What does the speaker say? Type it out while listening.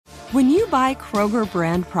When you buy Kroger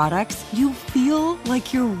brand products, you feel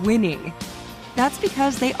like you're winning. That's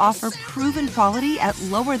because they offer proven quality at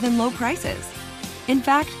lower than low prices. In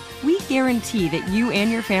fact, we guarantee that you and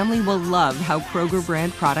your family will love how Kroger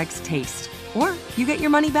brand products taste, or you get your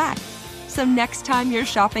money back. So next time you're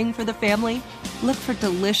shopping for the family, look for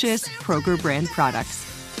delicious Kroger brand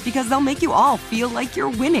products, because they'll make you all feel like you're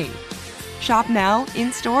winning. Shop now,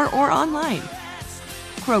 in-store, or online.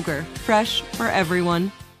 Kroger, fresh for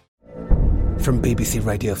everyone. From BBC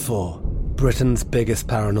Radio 4, Britain's biggest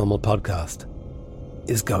paranormal podcast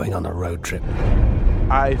is going on a road trip.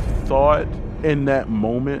 I thought in that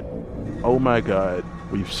moment, oh my God,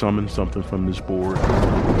 we've summoned something from this board.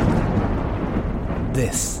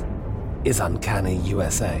 This is Uncanny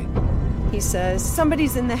USA. He says,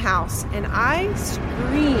 somebody's in the house, and I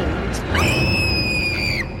screamed.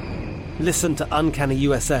 Listen to Uncanny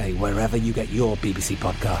USA wherever you get your BBC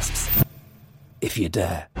podcasts, if you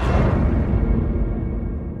dare.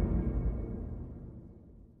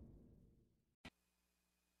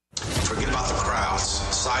 Forget about the crowds,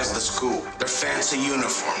 size of the school, their fancy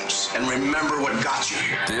uniforms, and remember what got you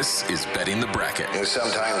here. This is Betting the Bracket. You know,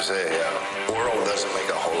 sometimes the world doesn't make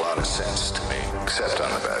a whole lot of sense to me, except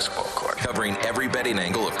on the basketball court. Covering every betting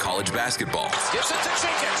angle of college basketball. Gives it to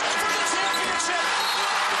Jenkins for the championship.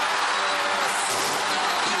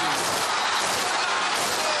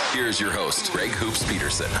 Here's your host, Greg Hoops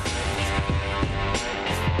Peterson.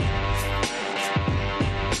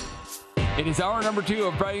 It is hour number 2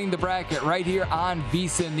 of Betting the Bracket right here on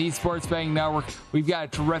VSiN, the Sports Betting Network. We've got a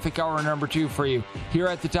terrific hour number 2 for you. Here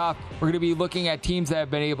at the top, we're going to be looking at teams that have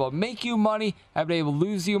been able to make you money, have been able to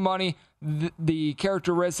lose you money, the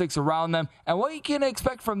characteristics around them, and what you can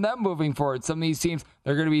expect from them moving forward. Some of these teams,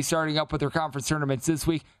 they're going to be starting up with their conference tournaments this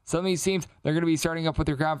week. Some of these teams, they're going to be starting up with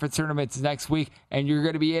their conference tournaments next week, and you're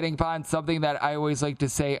going to be hitting upon something that I always like to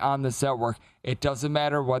say on this network. It doesn't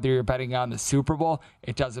matter whether you're betting on the Super Bowl.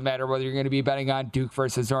 It doesn't matter whether you're going to be betting on Duke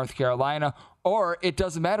versus North Carolina, or it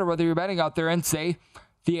doesn't matter whether you're betting out there and, say,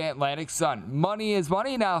 the Atlantic Sun. Money is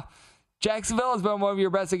money. Now, Jacksonville has been one of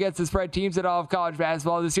your best against the spread teams in all of college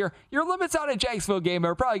basketball this year. Your limits on a Jacksonville game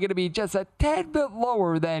are probably going to be just a tad bit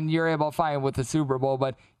lower than you're able to find with the Super Bowl.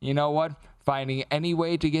 But you know what? Finding any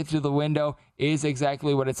way to get to the window is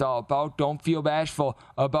exactly what it's all about. Don't feel bashful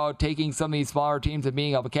about taking some of these smaller teams and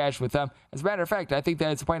being able to cash with them. As a matter of fact, I think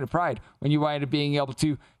that it's a point of pride when you wind up being able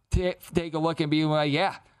to take a look and be like,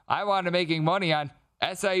 yeah, I wanted to making money on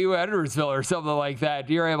SIU Edwardsville or something like that.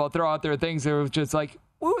 You're able to throw out there things that were just like,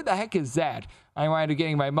 who the heck is that? I wind up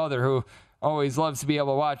getting my mother, who always loves to be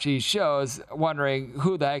able to watch these shows, wondering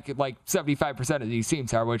who the heck like 75% of these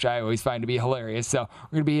teams are, which I always find to be hilarious. So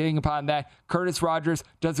we're going to be hitting upon that. Curtis Rogers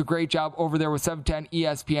does a great job over there with 710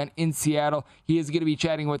 ESPN in Seattle. He is going to be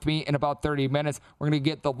chatting with me in about 30 minutes. We're going to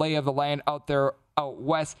get the lay of the land out there out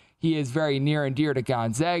west. He is very near and dear to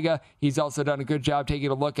Gonzaga. He's also done a good job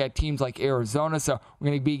taking a look at teams like Arizona. So we're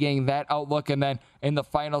going to be getting that outlook. And then in the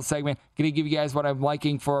final segment, going to give you guys what I'm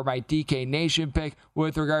liking for my DK Nation pick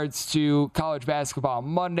with regards to college basketball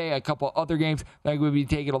Monday, a couple other games that we'll be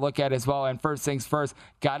taking a look at as well. And first things first,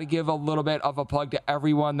 got to give a little bit of a plug to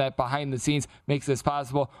everyone that behind the scenes makes this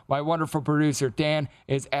possible. My wonderful producer, Dan,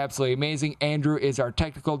 is absolutely amazing. Andrew is our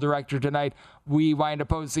technical director tonight. We wind up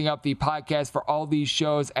posting up the podcast for all these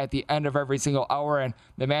shows at the end of every single hour, and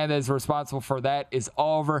the man that is responsible for that is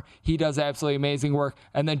Oliver. He does absolutely amazing work,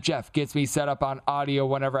 and then Jeff gets me set up on audio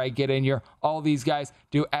whenever I get in here. All these guys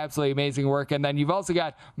do absolutely amazing work, and then you've also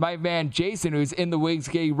got my man Jason, who's in the wigs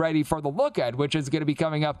getting ready for the Look Ahead, which is going to be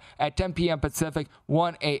coming up at 10 p.m. Pacific,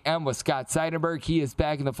 1 a.m. with Scott Seidenberg. He is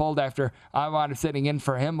back in the fold after I wound up sitting in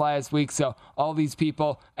for him last week, so all these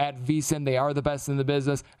people at VSiN, they are the best in the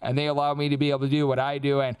business, and they allow me to be able to do what I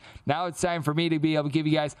do, and now it's time for me to be able to give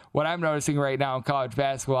you guys what I'm noticing right now in college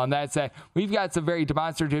basketball, and that's that we've got some very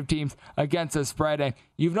demonstrative teams against the spread, and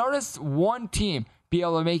you've noticed one team be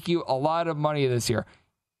able to make you a lot of money this year.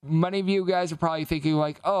 Many of you guys are probably thinking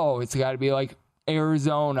like, oh, it's got to be like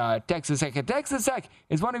Arizona, Texas Tech. And Texas Tech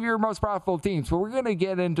is one of your most profitable teams, but we're going to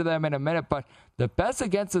get into them in a minute, but the best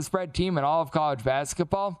against the spread team in all of college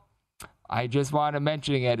basketball, I just want to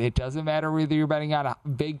mention it. It doesn't matter whether you're betting on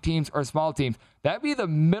big teams or small teams. That'd be the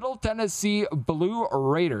Middle Tennessee Blue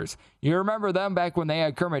Raiders. You remember them back when they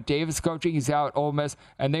had Kermit Davis coaching. He's out at Ole Miss,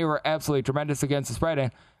 and they were absolutely tremendous against the spread.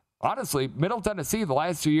 And honestly, Middle Tennessee, the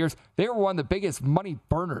last 2 years, they were one of the biggest money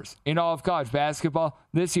burners in all of college basketball.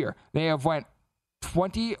 This year, they have went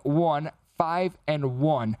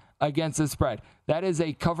 21-5-1 against the spread. That is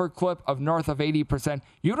a cover clip of north of 80%.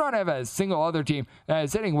 You don't have a single other team that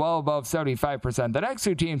is hitting well above 75%. The next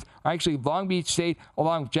two teams are actually Long Beach State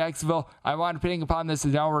along with Jacksonville. I wound up hitting upon this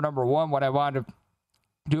as hour number one when I wound up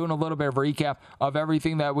doing a little bit of a recap of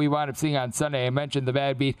everything that we wound up seeing on Sunday. I mentioned the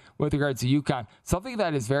bad beat with regards to UConn. Something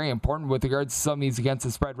that is very important with regards to some of these against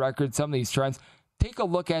the spread records, some of these trends. Take a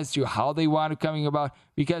look as to how they wound up coming about,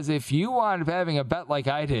 because if you wound up having a bet like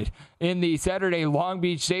I did in the Saturday Long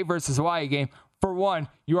Beach State versus Hawaii game, for one,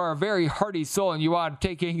 you are a very hearty soul and you wound up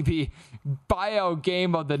taking the buyout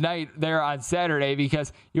game of the night there on Saturday,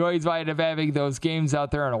 because you always wind up having those games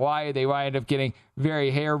out there in Hawaii. They wind up getting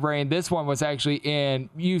very harebrained. This one was actually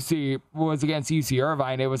was against UC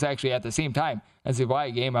Irvine. It was actually at the same time as the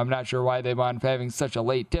Hawaii game. I'm not sure why they wound up having such a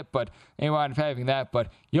late tip, but they wound up having that.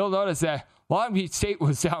 But you'll notice that Long Beach State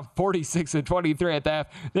was down 46-23 at the half.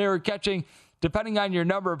 They were catching, depending on your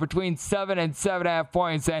number, between 7 and 7.5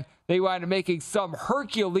 points, and they wound up making some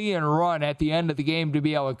Herculean run at the end of the game to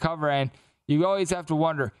be able to cover. And you always have to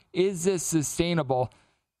wonder, is this sustainable?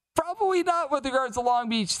 Probably not with regards to Long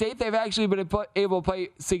Beach State. They've actually been able to play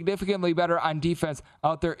significantly better on defense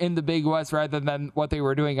out there in the Big West rather than what they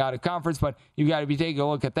were doing out of conference. But you've got to be taking a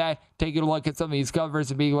look at that, taking a look at some of these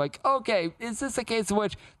covers and being like, okay, is this a case in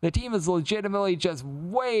which the team is legitimately just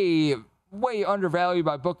way undervalued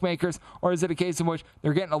by bookmakers, or is it a case in which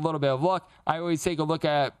they're getting a little bit of luck? I always take a look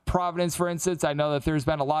at Providence, for instance. I know that there's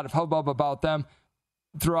been a lot of hubbub about them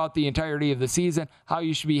throughout the entirety of the season, how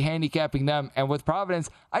you should be handicapping them. And with Providence,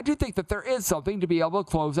 I do think that there is something to be able to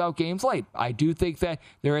close out games late. I do think that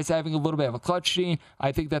there is having a little bit of a clutch gene.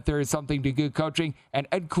 I think that there is something to good coaching, and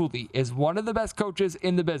Ed Cooley is one of the best coaches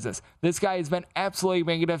in the business. This guy has been absolutely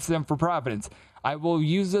magnificent for Providence. I will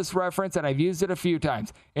use this reference, and I've used it a few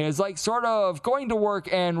times. It is like sort of going to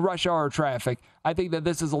work and rush hour traffic. I think that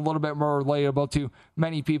this is a little bit more relatable to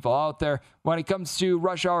many people out there. When it comes to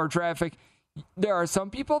rush hour traffic, there are some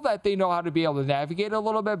people that they know how to be able to navigate a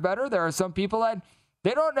little bit better. There are some people that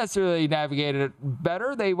they don't necessarily navigate it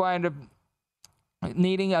better. They wind up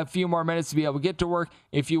needing a few more minutes to be able to get to work.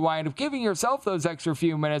 If you wind up giving yourself those extra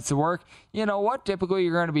few minutes to work, you know what? Typically,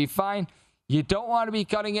 you're going to be fine. You don't want to be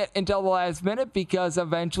cutting it until the last minute, because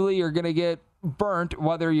eventually you're going to get burnt,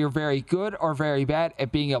 whether you're very good or very bad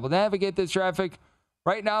at being able to navigate this traffic.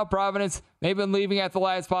 Right now, Providence, they've been leaving at the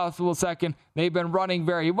last possible second. They've been running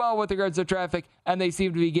very well with regards to traffic, and they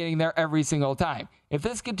seem to be getting there every single time. If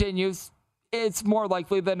this continues, it's more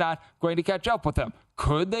likely than not going to catch up with them.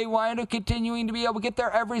 Could they wind up continuing to be able to get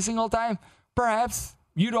there every single time? Perhaps.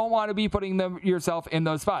 You don't want to be putting yourself in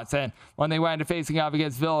those spots. And when they wind up facing off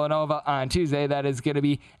against Villanova on Tuesday, that is going to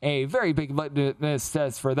be a very big litmus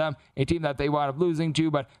test for them. A team that they wound up losing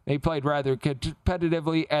to, but they played rather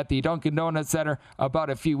competitively at the Dunkin' Donuts Center about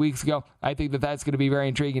a few weeks ago. I think that that's going to be very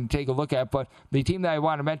intriguing to take a look at. But the team that I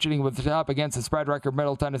want to mention with the top against the spread record,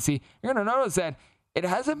 Middle Tennessee, you're going to notice that it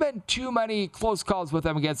hasn't been too many close calls with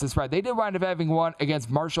them against the spread. They did wind up having one against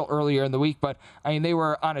Marshall earlier in the week, but I mean, they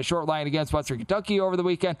were on a short line against Western Kentucky over the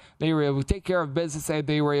weekend. They were able to take care of business, and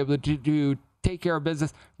they were able to take care of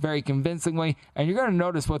business very convincingly. And you're going to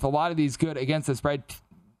notice with a lot of these good against the spread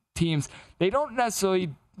teams, they don't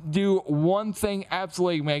necessarily do one thing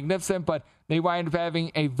absolutely magnificent, but they wind up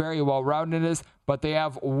having a very well-roundedness, but they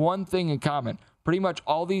have one thing in common. Pretty much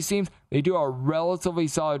all these teams, they do a relatively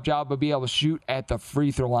solid job of being able to shoot at the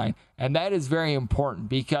free throw line. And that is very important,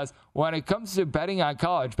 because when it comes to betting on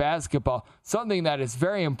college basketball, something that is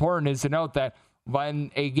very important is to note that when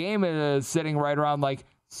a game is sitting right around like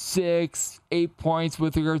 6-8 points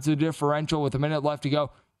with regards to the differential with a minute left to go,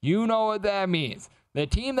 you know what that means. The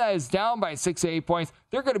team that is down by 6 to 8 points,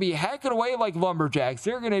 they're going to be hacking away like lumberjacks.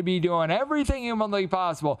 They're going to be doing everything humanly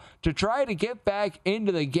possible to try to get back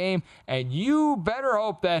into the game. And you better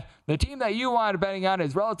hope that the team that you want betting on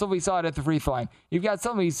is relatively solid at the free throw line. You've got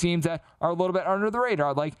some of these teams that are a little bit under the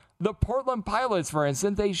radar, like the Portland Pilots, for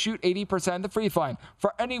instance. They shoot 80% at the free throw line.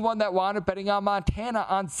 For anyone that wanted betting on Montana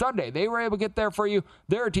on Sunday, they were able to get there for you.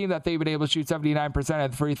 They're a team that they've been able to shoot 79%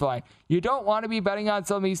 at the free throw line. You don't want to be betting on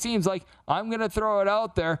some of these teams like, I'm going to throw it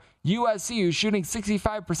out there, USC, who's shooting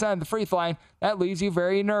 65% at the free throw line. That leaves you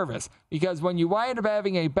very nervous, because when you wind up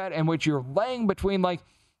having a bet in which you're laying between like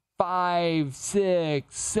 5,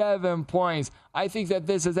 6, 7 points, I think that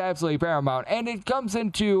this is absolutely paramount. And it comes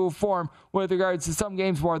into form with regards to some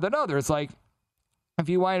games more than others. Like, if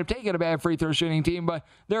you wind up taking a bad free throw shooting team, but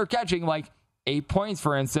they're catching like 8 points,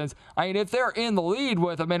 for instance. I mean, if they're in the lead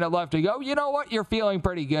with a minute left to go, you know what? You're feeling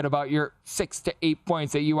pretty good about your 6 to 8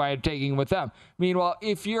 points that you wind up taking with them. Meanwhile,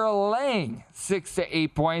 if you're laying 6 to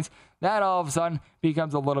 8 points, that all of a sudden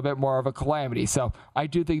becomes a little bit more of a calamity. So I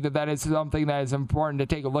do think that is something that is important to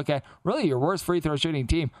take a look at. Really, your worst free throw shooting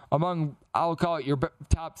team among, I'll call it your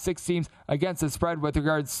top 6 teams against the spread with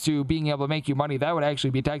regards to being able to make you money, that would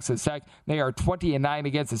actually be Texas Tech. They are 20-9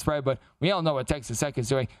 against the spread, but we all know what Texas Tech is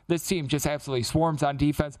doing. This team just absolutely swarms on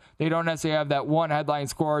defense. They don't necessarily have that one headline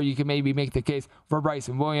scorer. You can maybe make the case for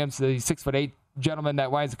Bryson Williams, the 6'8" gentleman that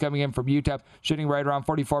winds up coming in from UTEP, shooting right around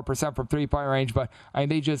 44% from three-point range, but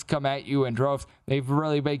they just come at you in droves. They've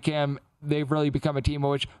really become a team in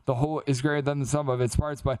which the whole is greater than the sum of its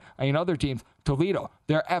parts. But other teams, Toledo,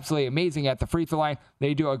 they're absolutely amazing at the free throw line.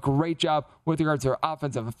 They do a great job with regards to their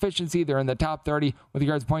offensive efficiency. They're in the top 30 with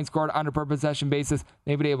regards to points scored on a per possession basis.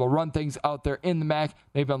 They've been able to run things out there in the MAC.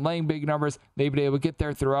 They've been laying big numbers. They've been able to get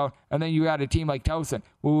there throughout. And then you got a team like Towson,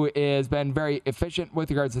 who has been very efficient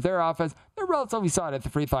with regards to their offense. They're relatively solid at the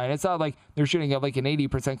free throw line. It's not like they're shooting at like an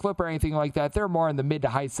 80% clip or anything like that. They're more in the mid to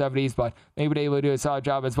high 70s, but they've been able to do a solid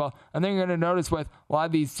job as well. And then you're going to notice with a lot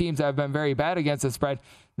of these teams that have been very bad against the spread,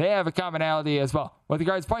 they have a commonality as well. With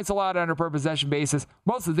regards to points allowed on a per possession basis,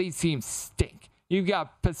 most of these teams stink. You've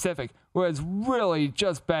got Pacific, who has really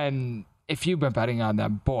just been, if you've been betting on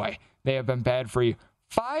them, boy, they have been bad for you.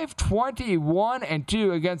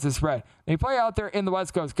 5-21-2 against the spread. They play out there in the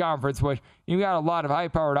West Coast Conference, which you got a lot of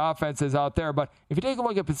high-powered offenses out there. But if you take a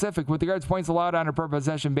look at Pacific, with regards to points allowed on a per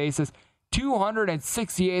possession basis,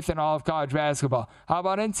 268th in all of college basketball. How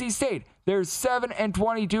about NC State? They're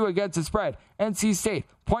 7-22 against the spread. NC State,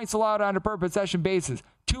 points allowed on a per possession basis,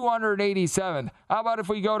 287th. How about if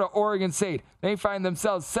we go to Oregon State? They find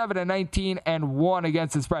themselves 7-19-1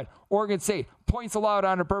 against the spread. Oregon State, points allowed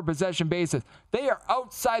on a per possession basis. They are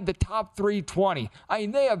outside the top 320.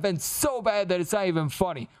 They have been so bad that it's not even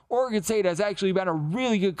funny. Oregon State has actually been a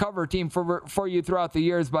really good cover team for you throughout the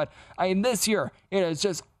years, but this year, it has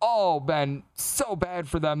just all been so bad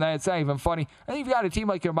for them that it's not even funny. I think you've got a team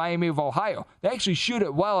like your Miami of Ohio. They actually shoot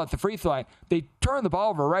it well at the free throw line. They turn the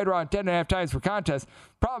ball over right around 10.5 times per contest.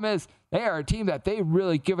 Problem is, they are a team that they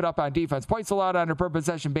really give it up on defense. Points allowed on a per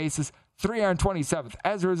possession basis, 327th.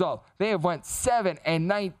 As a result, they have went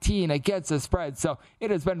 7-19 against the spread. So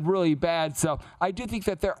it has been really bad. So I do think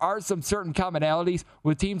that there are some certain commonalities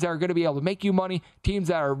with teams that are going to be able to make you money, teams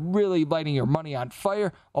that are really lighting your money on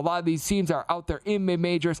fire. A lot of these teams are out there in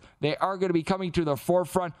mid-majors. They are going to be coming to the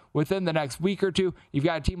forefront within the next week or two. You've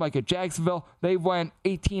got a team like a Jacksonville. They went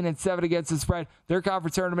 18-7 against the spread. Their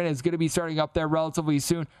conference tournament is going to be starting up there relatively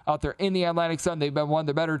soon out there in the Atlantic Sun. They've been one of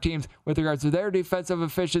the better teams with regards to their defensive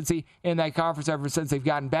efficiency in that conference ever since they've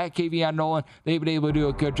gotten back Kavion Nolan. They've been able to do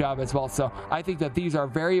a good job as well. So I think that these are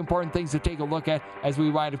very important things to take a look at as we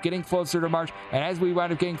wind up getting closer to March. And as we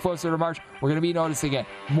wind up getting closer to March, we're going to be noticing it.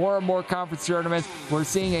 More and more conference tournaments. We're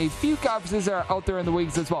seeing a few conferences that are out there in the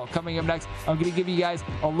wings as well. Coming up next, I'm going to give you guys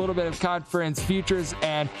a little bit of conference futures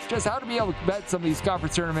and just how to be able to bet some of these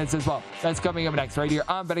conference tournaments as well. That's coming up next right here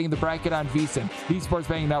on Betting the Bracket on VSiN, the Sports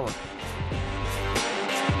Betting Network.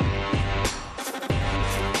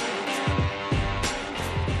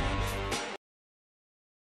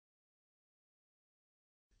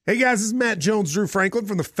 Hey guys, this is Matt Jones, Drew Franklin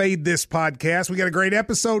from the Fade This podcast. We got a great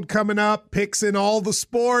episode coming up, picks in all the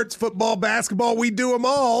sports, football, basketball, we do them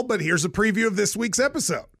all, but here's a preview of this week's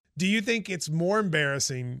episode. Do you think it's more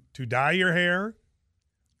embarrassing to dye your hair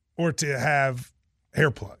or to have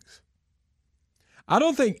hair plugs? I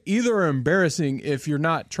don't think either are embarrassing if you're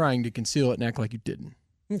not trying to conceal it and act like you didn't.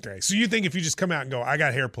 Okay, so you think if you just come out and go, I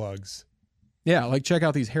got hair plugs. Yeah, like check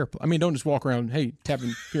out these hair plugs. I mean, don't just walk around, hey,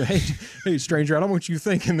 tapping, hey, stranger, I don't want you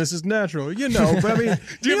thinking this is natural. But I mean,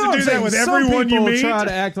 do you have to do that with everyone you meet? Try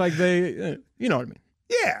to act like they, you know what I mean?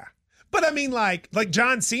 Yeah. But I mean, like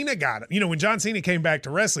John Cena got it. When John Cena came back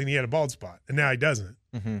to wrestling, he had a bald spot, and now he doesn't.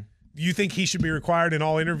 Mm-hmm. You think he should be required in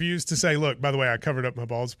all interviews to say, look, by the way, I covered up my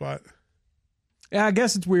bald spot? Yeah, I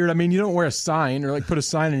guess it's weird. I mean, you don't wear a sign or put a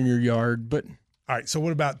sign in your yard, but. All right, so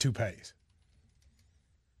what about toupees?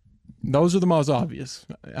 Those are the most obvious.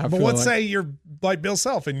 But let's say you're like Bill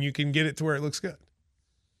Self and you can get it to where it looks good.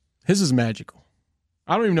 His is magical.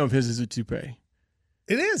 I don't even know if his is a toupee.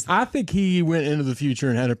 It is. I think he went into the future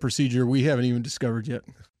and had a procedure we haven't even discovered yet.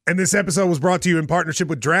 And this episode was brought to you in partnership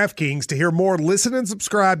with DraftKings. To hear more, listen and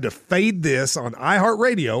subscribe to Fade This on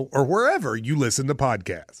iHeartRadio or wherever you listen to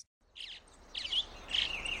podcasts.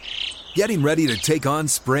 Getting ready to take on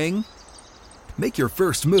spring? Make your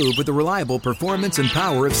first move with the reliable performance and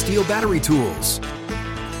power of Steel battery tools.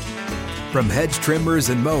 From hedge trimmers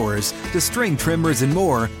and mowers to string trimmers and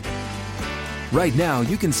more, right now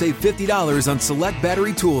you can save $50 on select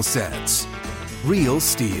battery tool sets. Real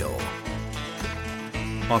Steel.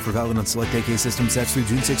 Offer valid on select AK system sets through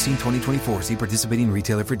June 16, 2024. See participating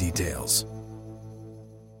retailer for details.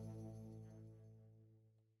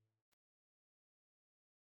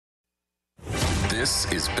 This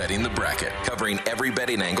is Betting the Bracket, covering every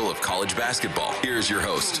betting angle of college basketball. Here's your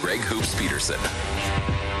host, Greg Hoops Peterson.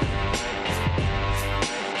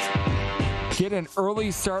 Get an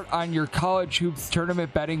early start on your college hoops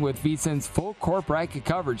tournament betting with VSiN's full court bracket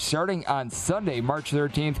coverage starting on Sunday, March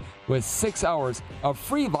 13th, with 6 hours of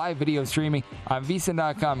free live video streaming on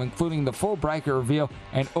VSiN.com, including the full bracket reveal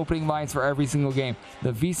and opening lines for every single game.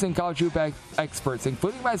 The VSiN college hoop experts,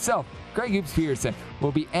 including myself, Greg Hoops Peterson,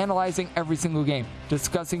 will be analyzing every single game,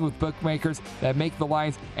 discussing with bookmakers that make the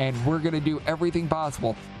lines, and we're going to do everything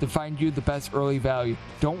possible to find you the best early value.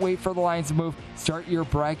 Don't wait for the lines to move. Start your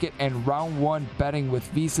bracket and round one betting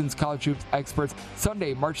with VSiN's college hoops experts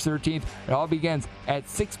Sunday, March 13th. It all begins at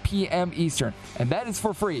 6 p.m. Eastern, and that is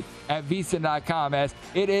for free at VSiN.com, as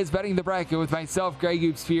it is Betting the Bracket with myself, Greg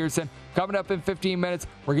Hoops Peterson. Coming up in 15 minutes,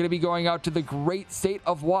 we're going to be going out to the great state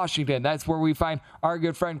of Washington. That's where we find our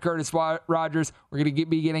good friend Curtis Rogers. We're going to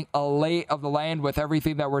be getting a lay of the land with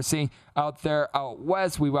everything that we're seeing out there out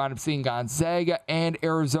west. We wound up seeing Gonzaga and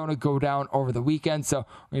Arizona go down over the weekend, so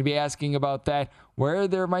we're going to be asking about that, where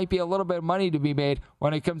there might be a little bit of money to be made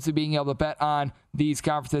when it comes to being able to bet on these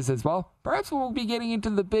conferences as well. Perhaps we'll be getting into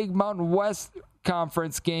the big Mountain West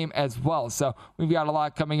Conference game as well. So we've got a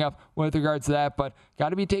lot coming up with regards to that, but got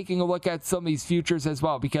to be taking a look at some of these futures as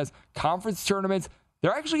well, because conference tournaments,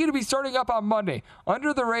 they're actually going to be starting up on Monday.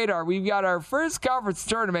 Under the radar, we've got our first conference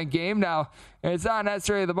tournament game. Now, it's not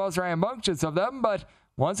necessarily the most rambunctious of them, but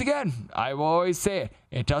once again, I will always say it.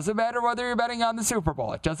 It doesn't matter whether you're betting on the Super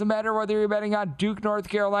Bowl. It doesn't matter whether you're betting on Duke, North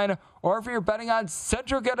Carolina, or if you're betting on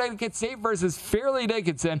Central Connecticut State versus Fairleigh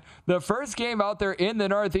Dickinson, the first game out there in the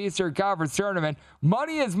Northeastern Conference Tournament.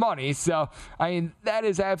 Money is money, so, I mean, that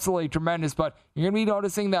is absolutely tremendous, but you're going to be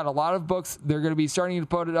noticing that a lot of books, they're going to be starting to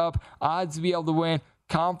put it up, odds to be able to win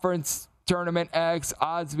Conference Tournament X,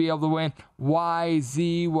 odds to be able to win Y,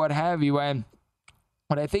 Z, what have you, and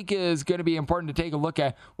what I think is going to be important to take a look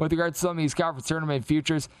at with regards to some of these conference tournament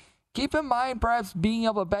futures, keep in mind perhaps being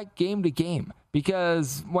able to bet game to game,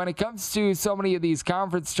 because when it comes to so many of these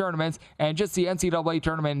conference tournaments and just the NCAA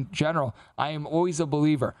tournament in general, I am always a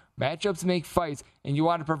believer. Matchups make fights, and you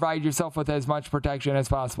want to provide yourself with as much protection as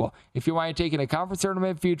possible. If you want to take in a conference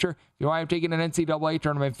tournament future, if you want to take in an NCAA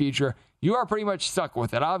tournament future, you are pretty much stuck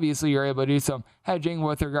with it. Obviously, you're able to do some hedging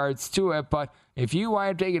with regards to it, but if you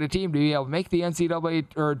want to take in a team to be able to make the NCAA,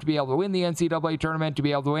 or to be able to win the NCAA tournament, to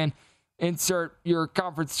be able to win, insert your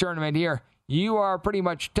conference tournament here, you are pretty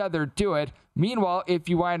much tethered to it. Meanwhile, if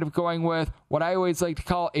you wind up going with what I always like to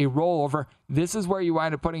call a rollover, this is where you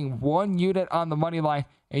wind up putting one unit on the money line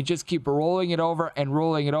and just keep rolling it over and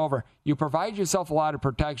rolling it over. You provide yourself a lot of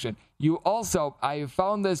protection. You also, I have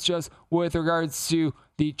found this just with regards to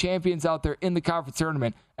the champions out there in the conference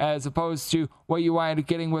tournament, as opposed to what you wind up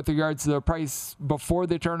getting with regards to the price before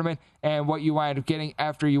the tournament and what you wind up getting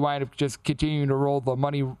after you wind up just continuing to roll the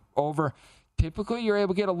money over. Typically, you're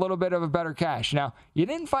able to get a little bit of a better cash. Now, you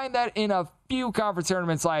didn't find that in a few conference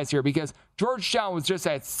tournaments last year, because Georgetown was just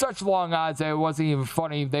at such long odds that it wasn't even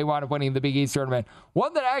funny. They wound up winning the Big East tournament.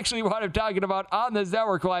 One that I actually wound up talking about on this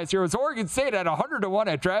network last year was Oregon State at 100-1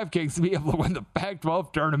 at DraftKings to be able to win the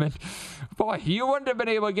Pac-12 tournament. Boy, you wouldn't have been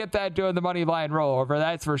able to get that doing the money line rollover,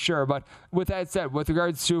 that's for sure. But with that said, with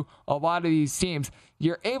regards to a lot of these teams,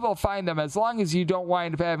 you're able to find them as long as you don't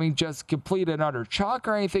wind up having just complete and utter chalk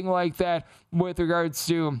or anything like that with regards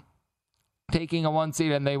to taking a one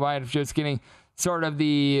seed and they wind up just getting sort of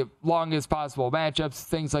the longest possible matchups,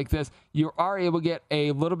 things like this. You are able to get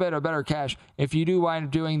a little bit of better cash if you do wind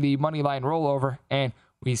up doing the money line rollover, and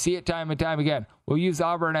we see it time and time again. We'll use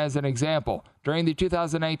Auburn as an example. During the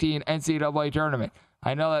 2019 NCAA tournament,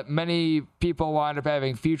 I know that many people wound up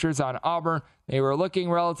having futures on Auburn. They were looking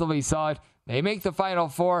relatively solid. They make the Final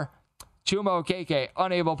Four. Chuma Okeke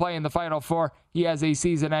unable to play in the Final Four. He has a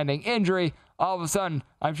season-ending injury. All of a sudden,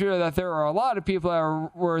 I'm sure that there are a lot of people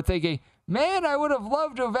that were thinking, man, I would have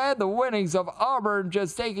loved to have had the winnings of Auburn,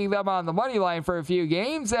 just taking them on the money line for a few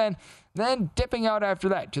games and then dipping out after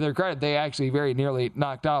that. To their credit, they actually very nearly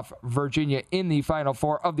knocked off Virginia in the Final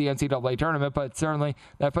Four of the NCAA tournament, but certainly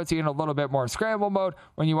that puts you in a little bit more scramble mode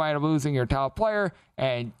when you wind up losing your top player,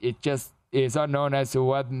 and it just is unknown as to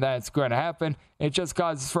whether that's going to happen. It just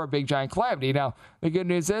causes for a big giant calamity. Now, the good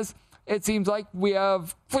news is it seems like we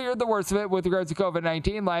have cleared the worst of it with regards to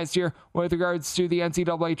COVID-19. Last year, with regards to the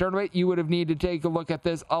NCAA tournament, you would have needed to take a look at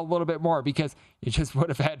this a little bit more because you just would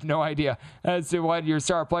have had no idea as to when your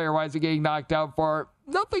star player winds up getting knocked out for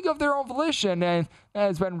nothing of their own volition, and that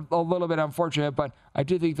has been a little bit unfortunate, but I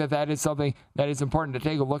do think that is something that is important to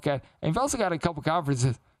take a look at. And you've also got a couple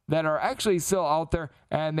conferences that are actually still out there,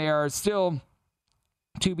 and they are still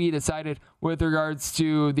to be decided with regards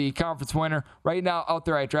to the conference winner. Right now, out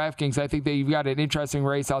there at DraftKings, I think that you've got an interesting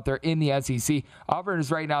race out there in the SEC. Auburn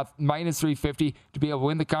is right now minus 350 to be able to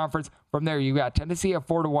win the conference. From there, you've got Tennessee at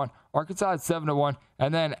 4-1, Arkansas at 7-1,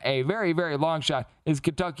 and then a very, very long shot is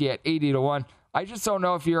Kentucky at 80-1. I just don't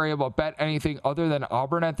know if you're able to bet anything other than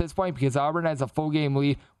Auburn at this point because Auburn has a full game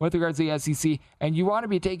lead with regards to the SEC, and you want to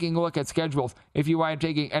be taking a look at schedules if you want to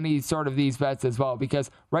taking any sort of these bets as well, because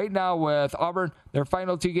right now with Auburn, their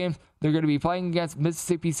final two games, they're going to be playing against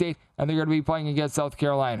Mississippi State and they're going to be playing against South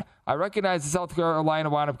Carolina. I recognize that South Carolina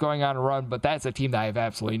wound up going on a run, but that's a team that I have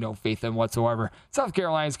absolutely no faith in whatsoever. South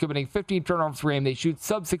Carolina is committing 15 turnovers per game. They shoot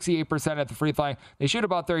sub 68% at the free throw line. They shoot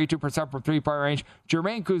about 32% from three-point range.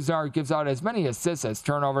 Jermaine Couisnart gives out as many assists as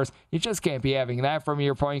turnovers. You just can't be having that from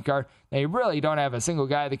your point guard. They really don't have a single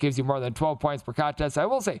guy that gives you more than 12 points per contest. I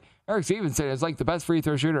will say Eric Stevenson is like the best free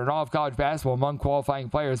throw shooter in all of college basketball among qualifying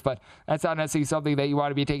players, but that's not necessarily something that you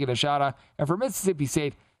want to be taking a shot on. And for Mississippi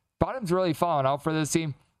State, bottom's really fallen out for this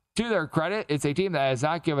team. To their credit, it's a team that has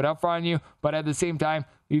not given up on you, but at the same time,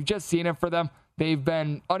 we've just seen it for them. They've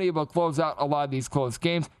been unable to close out a lot of these close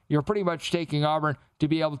games. You're pretty much taking Auburn to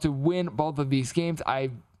be able to win both of these games.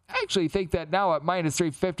 I actually think that now at minus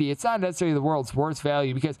 350, it's not necessarily the world's worst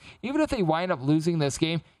value because even if they wind up losing this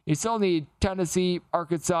game, you still need Tennessee,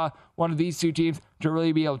 Arkansas, one of these two teams to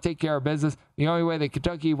really be able to take care of business. The only way that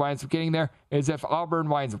Kentucky winds up getting there is if Auburn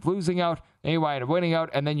winds up losing out, they wind up winning out,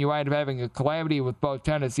 and then you wind up having a calamity with both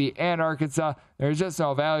Tennessee and Arkansas. There's just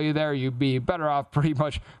no value there. You'd be better off pretty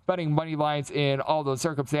much betting money lines in all those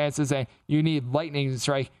circumstances, and you need lightning to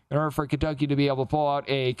strike in order for Kentucky to be able to pull out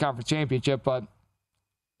a conference championship, but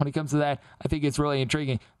when it comes to that, I think it's really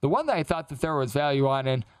intriguing. The one that I thought that there was value on,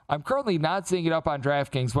 and I'm currently not seeing it up on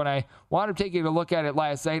DraftKings. When I wanted to take a look at it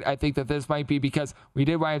last night, I think that this might be because we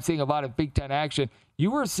did wind up seeing a lot of Big Ten action. You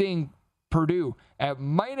were seeing Purdue at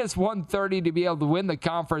minus 130 to be able to win the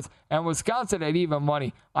conference, and Wisconsin at even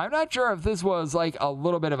money. I'm not sure if this was like a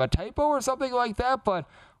little bit of a typo or something like that, but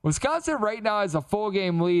Wisconsin right now has a full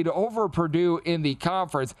game lead over Purdue in the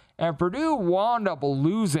conference, and Purdue wound up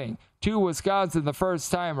losing to Wisconsin the first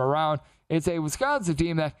time around. It's a Wisconsin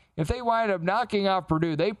team that if they wind up knocking off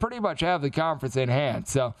Purdue, they pretty much have the conference in hand.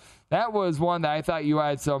 So that was one that I thought you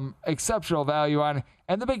had some exceptional value on.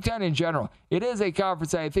 And the Big Ten in general, it is a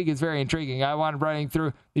conference that I think is very intriguing. I wanted running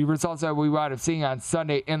through the results that we wound up seeing on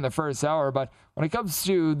Sunday in the first hour, but when it comes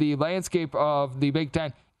to the landscape of the Big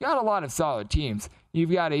Ten, you got a lot of solid teams.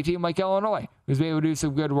 You've got a team like Illinois who's been able to do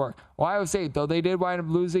some good work. Ohio State, though they did wind up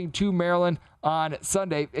losing to Maryland on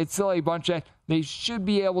Sunday, it's still a bunch that they should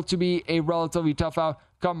be able to be a relatively tough out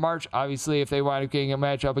come March. Obviously, if they wind up getting a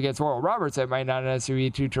matchup against Oral Roberts, that might not necessarily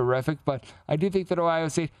be too terrific, but I do think that Ohio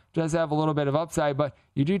State does have a little bit of upside, but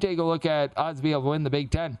you do take a look at odds to be able to win the Big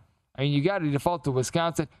Ten. I mean, you got to default to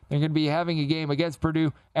Wisconsin. They're going to be having a game against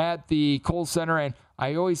Purdue at the Kohl Center, and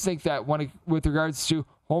I always think that with regards to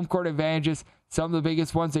home court advantages, some of the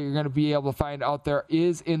biggest ones that you're going to be able to find out there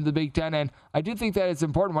is in the Big Ten, and I do think that it's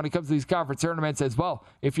important when it comes to these conference tournaments as well.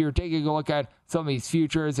 If you're taking a look at some of these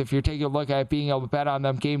futures, if you're taking a look at being able to bet on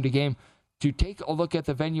them game to game, to take a look at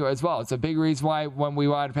the venue as well. It's a big reason why when we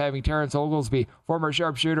wound up having Terrence Oglesby, former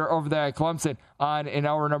sharpshooter over there at Clemson, on in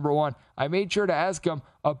hour number one, I made sure to ask him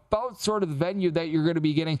about sort of the venue that you're going to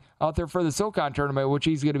be getting out there for the SoCon tournament, which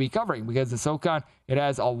he's going to be covering, because the SoCon, it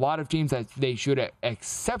has a lot of teams that they shoot it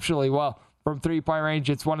exceptionally well from three-point range.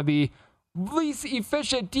 It's one of the least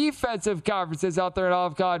efficient defensive conferences out there in all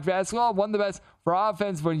of college basketball. One of the best for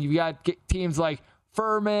offense when you've got teams like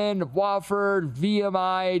Furman, Wofford,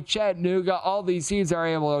 VMI, Chattanooga. All these teams are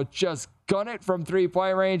able to just gun it from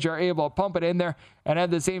three-point range, are able to pump it in there, and at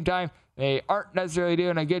the same time, they aren't necessarily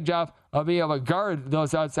doing a good job of being able to guard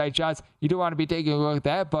those outside shots. You do want to be taking a look at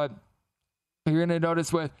that, but you're going to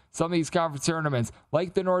notice with some of these conference tournaments,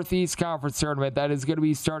 like the Northeast Conference Tournament, that is going to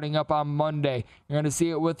be starting up on Monday. You're going to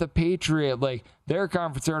see it with the Patriot League. Their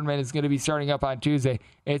conference tournament is going to be starting up on Tuesday.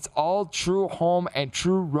 It's all true home and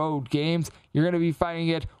true road games. You're going to be finding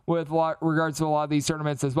it with regards to a lot of these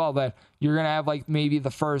tournaments as well, that you're going to have like maybe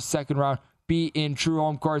the first, second round be in true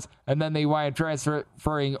home courts, and then they wind up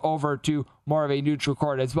transferring over to more of a neutral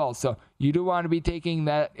court as well. So you do want to be taking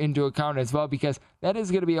that into account as well, because that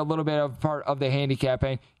is going to be a little bit of part of the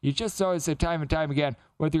handicapping. You just notice it time and time again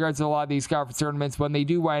with regards to a lot of these conference tournaments, when they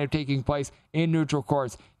do wind up taking place in neutral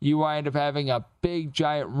courts, you wind up having a big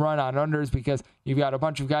giant run on unders because you've got a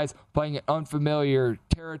bunch of guys playing in unfamiliar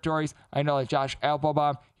territories. I know like Josh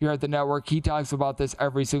Applebaum here at the network, he talks about this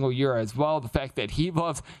every single year as well. The fact that he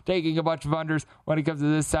loves taking a bunch of unders when it comes to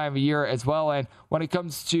this time of year as well. And when it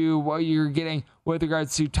comes to what you're getting with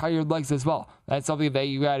regards to tired legs as well, that's something that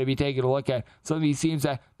you got to be taking a look at. Some of these teams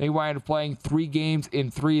that they wind up playing 3 games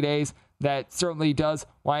in 3 days, that certainly does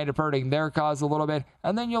wind up hurting their cause a little bit.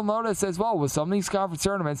 And then you'll notice as well with some of these conference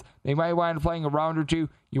tournaments, they might wind up playing a round or two.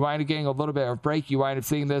 You wind up getting a little bit of break. You wind up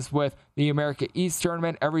seeing this with the America East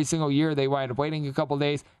tournament. Every single year, they wind up waiting a couple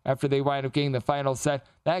days after they wind up getting the final set.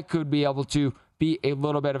 That could be able to be a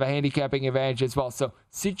little bit of a handicapping advantage as well. So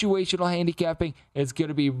situational handicapping is going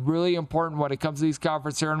to be really important when it comes to these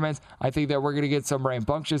conference tournaments. I think that we're going to get some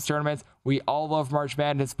rambunctious tournaments. We all love March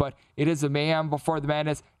Madness, but it is a mayhem before the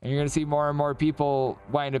madness, and you're going to see more and more people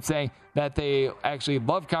wind up saying that they actually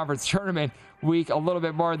love conference tournament week a little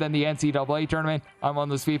bit more than the NCAA tournament. I'm one of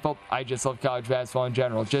those people. I just love college basketball in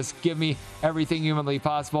general. Just give me everything humanly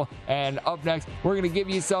possible. And up next, we're going to give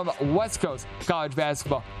you some West Coast college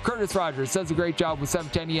basketball. Curtis Rogers does a great job with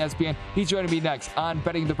 710 ESPN. He's joining me next on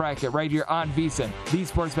Betting the Bracket right here on VSiN, the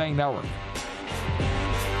Sports Betting Network.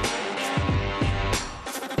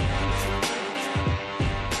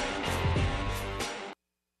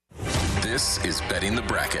 This is Betting the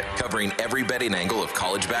Bracket, covering every betting angle of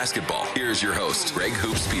college basketball. Here's your host, Greg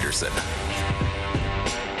Hoops Peterson.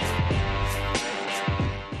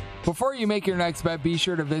 Before you make your next bet, be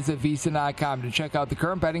sure to visit VSiN.com to check out the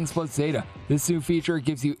current betting splits data. This new feature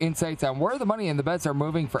gives you insights on where the money and the bets are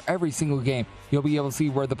moving for every single game. You'll be able to see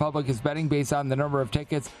where the public is betting based on the number of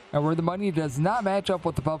tickets and where the money does not match up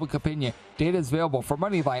with the public opinion. Data is available for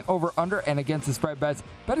money line, over, under, and against the spread bets.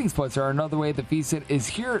 Betting splits are another way that VSiN is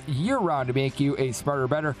here year-round to make you a smarter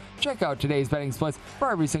bettor. Check out today's betting splits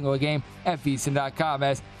for every single game at VSiN.com,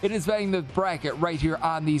 as it is Betting the Bracket right here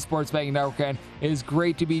on the Sports Betting Network, and it is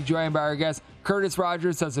great to be joined by our guest, Curtis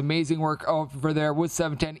Rogers. Does amazing work over there with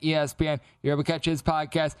 710 ESPN. You're able to catch his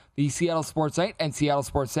podcast, the Seattle Sports Night and Seattle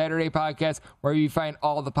Sports Saturday podcast, where you find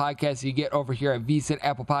all the podcasts you get over here at VSiN,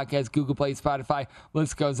 Apple Podcasts, Google Play, Spotify.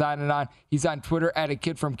 List goes on and on. He's on Twitter at A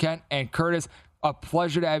Kid From Kent. And Curtis, a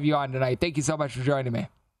pleasure to have you on tonight. Thank you so much for joining me.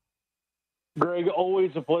 Greg,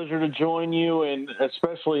 always a pleasure to join you, and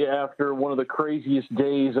especially after one of the craziest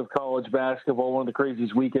days of college basketball, one of the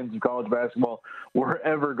craziest weekends of college basketball we're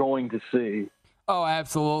ever going to see. Oh,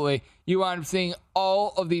 absolutely. You wind up seeing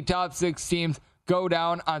all of the top 6 teams go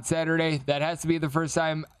down on Saturday. That has to be the first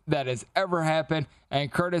time that has ever happened.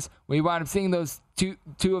 And Curtis, we wind up seeing those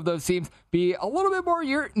two of those teams be a little bit more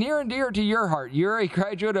near and dear to your heart. You're a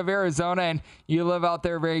graduate of Arizona, and you live out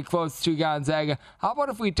there very close to Gonzaga. How about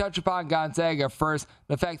if we touch upon Gonzaga first,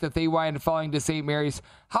 the fact that they wind up falling to St. Mary's?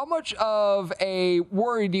 How much of a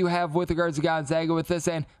worry do you have with regards to Gonzaga with this,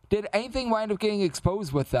 and did anything wind up getting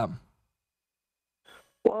exposed with them?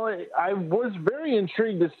 Well, I was very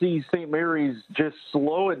intrigued to see St. Mary's just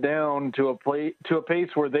slow it down to a pace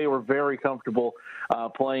where they were very comfortable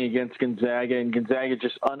playing against Gonzaga, and Gonzaga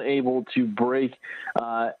just unable to break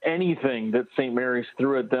anything that St. Mary's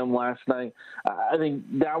threw at them last night. I think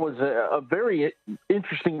that was a very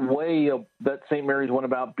interesting way that St. Mary's went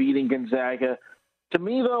about beating Gonzaga. To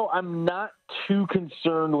me, though, I'm not too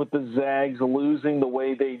concerned with the Zags losing the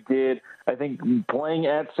way they did. I think playing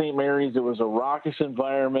at St. Mary's, it was a raucous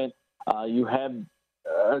environment. You had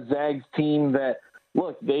a Zags team that,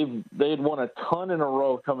 look, they had won a ton in a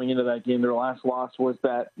row coming into that game. Their last loss was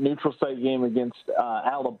that neutral site game against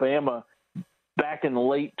Alabama back in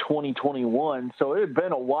late 2021. So it had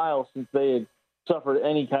been a while since they had suffered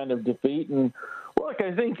any kind of defeat. And look,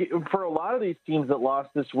 I think for a lot of these teams that lost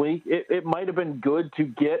this week, it might have been good to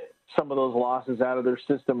get some of those losses out of their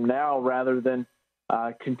system now rather than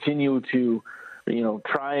continue to,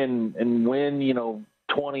 try and win,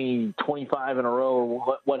 20, 25 in a row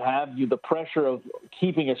or what have you. The pressure of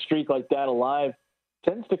keeping a streak like that alive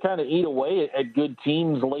tends to kind of eat away at good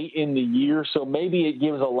teams late in the year. So maybe it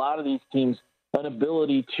gives a lot of these teams an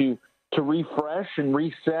ability to refresh and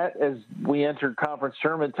reset as we enter conference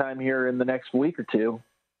tournament time here in the next week or two.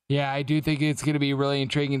 Yeah, I do think it's going to be really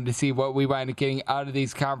intriguing to see what we wind up getting out of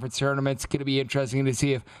these conference tournaments. It's going to be interesting to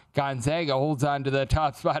see if Gonzaga holds on to the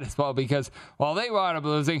top spot as well, because while they wound up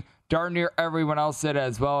losing, darn near everyone else did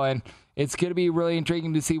as well. And it's going to be really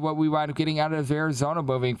intriguing to see what we wind up getting out of Arizona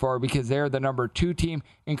moving forward, because they're the number 2 team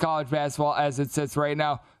in college basketball as it sits right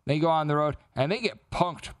now. They go on the road and they get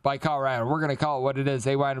punked by Colorado. We're going to call it what it is.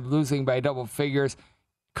 They wind up losing by double figures.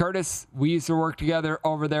 Curtis, we used to work together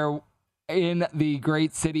over there in the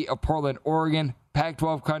great city of Portland, Oregon.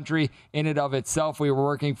 Pac-12 country in and of itself. We were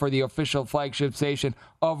working for the official flagship station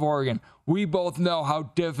of Oregon. We both know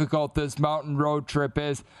how difficult this mountain road trip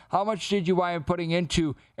is. How much did you wind up putting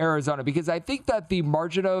into Arizona? Because I think that the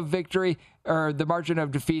margin of victory or the margin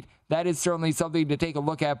of defeat, that is certainly something to take a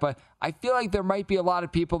look at. But I feel like there might be a lot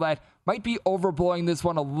of people that might be overblowing this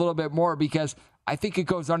one a little bit more, because I think it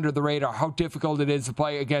goes under the radar how difficult it is to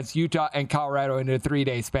play against Utah and Colorado in a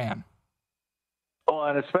 3-day span. Well,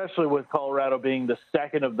 and especially with Colorado being the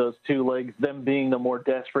second of those 2 legs, them being the more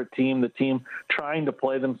desperate team, the team trying to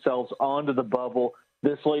play themselves onto the bubble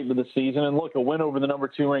this late into the season. And look, a win over the number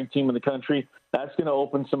 2 ranked team in the country, that's going to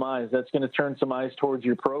open some eyes. That's going to turn some eyes towards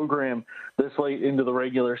your program this late into the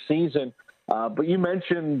regular season. But you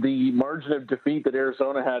mentioned the margin of defeat that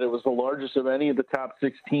Arizona had. It was the largest of any of the top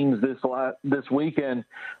 6 teams this weekend,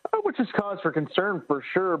 which is cause for concern for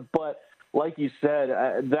sure. But like you said,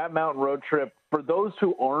 that mountain road trip, for those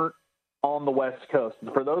who aren't on the West Coast,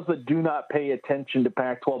 for those that do not pay attention to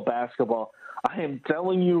Pac-12 basketball, I am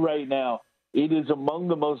telling you right now, it is among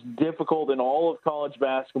the most difficult in all of college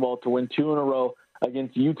basketball to win 2 in a row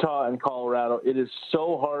against Utah and Colorado. It is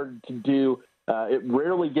so hard to do. It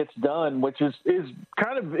rarely gets done, which is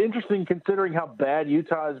kind of interesting considering how bad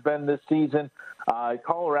Utah has been this season.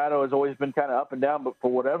 Colorado has always been kind of up and down, but for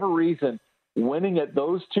whatever reason, winning at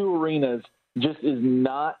those 2 arenas just is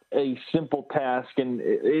not a simple task, and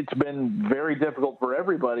it's been very difficult for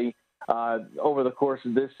everybody over the course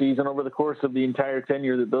of this season, over the course of the entire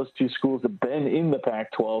tenure that those 2 schools have been in the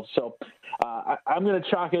Pac-12. So I'm going to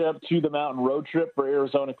chalk it up to the mountain road trip for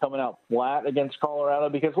Arizona coming out flat against Colorado,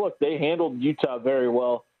 because, look, they handled Utah very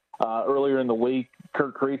well earlier in the week.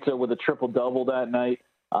 Kirk Kriisa with a triple-double that night.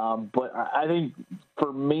 But I think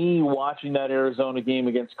for me, watching that Arizona game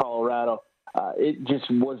against Colorado, it just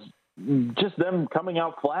was just them coming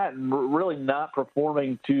out flat and really not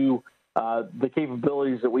performing to the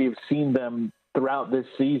capabilities that we've seen them throughout this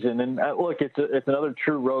season. And look, it's another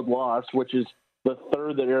true road loss, which is the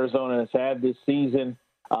 3rd that Arizona has had this season.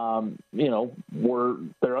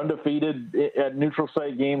 They're undefeated at neutral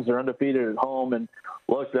site games. They're undefeated at home. And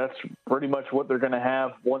look, that's pretty much what they're going to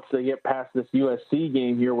have once they get past this USC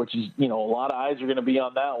game here, which is, a lot of eyes are going to be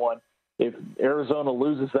on that one. If Arizona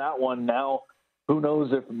loses that one, now who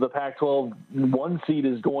knows if the Pac-12 1 seed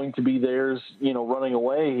is going to be theirs, running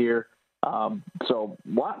away here. So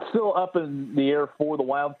a lot still up in the air for the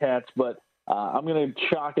Wildcats, but I'm going to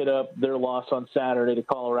chalk it up. Their loss on Saturday to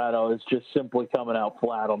Colorado is just simply coming out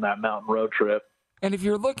flat on that mountain road trip. And if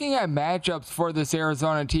you're looking at matchups for this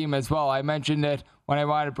Arizona team as well, I mentioned it when I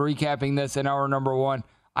wound up recapping this in hour number 1.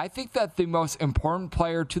 I think that the most important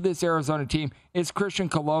player to this Arizona team is Christian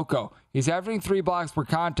Koloko. He's averaging 3 blocks per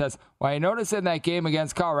contest. What I noticed in that game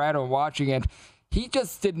against Colorado and watching it, he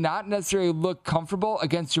just did not necessarily look comfortable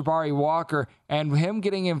against Jabari Walker, and him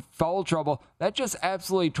getting in foul trouble, that just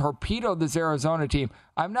absolutely torpedoed this Arizona team.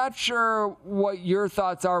 I'm not sure what your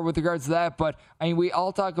thoughts are with regards to that, but we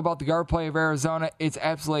all talk about the guard play of Arizona. It's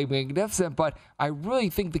absolutely magnificent, but I really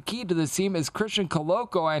think the key to this team is Christian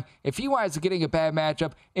Koloko, and if he winds up getting a bad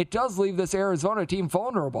matchup, it does leave this Arizona team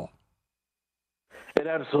vulnerable. It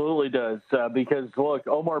absolutely does, because, look,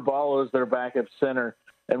 Omar Ballo is their backup center.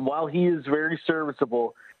 And while he is very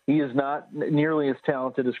serviceable, he is not nearly as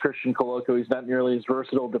talented as Christian Koloko. He's not nearly as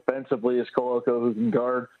versatile defensively as Koloko, who can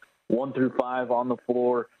guard 1 through 5 on the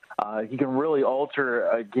floor. He can really alter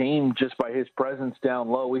a game just by his presence down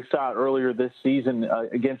low. We saw it earlier this season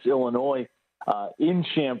against Illinois in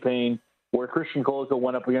Champaign, where Christian Koloko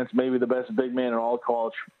went up against maybe the best big man in all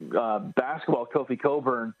college basketball, Kofi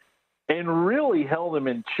Cockburn, and really held him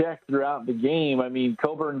in check throughout the game. I mean,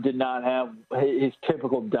 Cockburn did not have his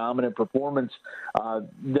typical dominant performance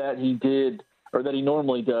that he did, or that he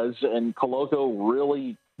normally does, and Koloko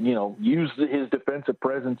really, used his defensive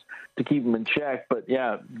presence to keep him in check. But,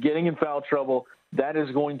 yeah, getting in foul trouble, that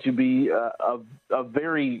is going to be a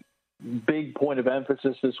very big point of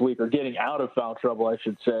emphasis this week, or getting out of foul trouble, I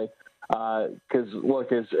should say. Because,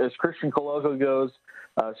 look, as Christian Koloko goes,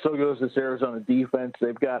 so goes this Arizona defense.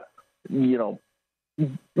 They've got,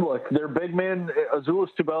 look, their big man, Azuolas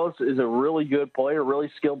Tubelis, is a really good player, really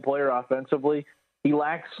skilled player offensively. He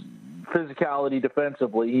lacks physicality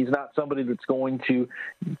defensively. He's not somebody that's going to,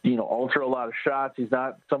 alter a lot of shots. He's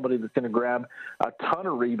not somebody that's going to grab a ton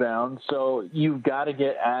of rebounds. So you've got to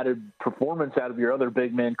get added performance out of your other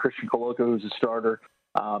big man, Christian Koloko, who's a starter.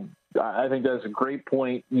 I think that's a great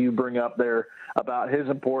point you bring up there about his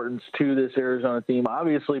importance to this Arizona team.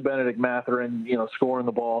 Obviously, Benedict Mathurin, scoring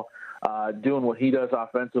the ball, doing what he does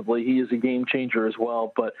offensively. He is a game changer as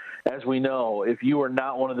well. But as we know, if you are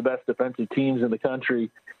not one of the best defensive teams in the country,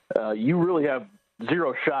 you really have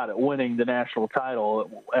zero shot at winning the national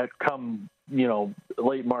title at come,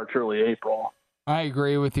 late March, early April. I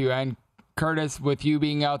agree with you. And Curtis, with you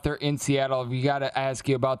being out there in Seattle, we got to ask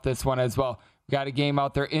you about this one as well. We got a game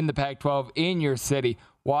out there in the Pac-12 in your city.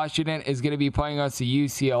 Washington is going to be playing us to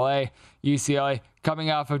UCLA. UCLA coming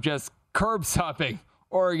off of just curb stomping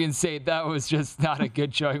Oregon State. That was just not a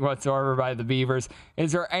good showing whatsoever by the Beavers.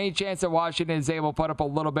 Is there any chance that Washington is able to put up a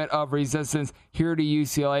little bit of resistance here to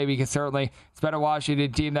UCLA? Because certainly it's been a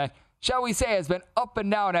Washington team that, shall we say, has been up and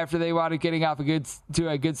down after they wanted getting off to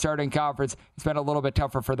a good start in conference. It's been a little bit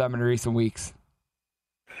tougher for them in recent weeks.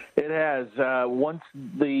 It has. Once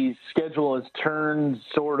the schedule has turned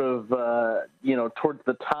sort of, towards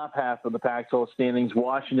the top half of the Pac-12 standings,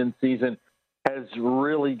 Washington's season has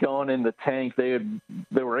really gone in the tank. They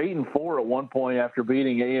were 8-4 at one point after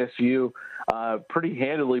beating ASU pretty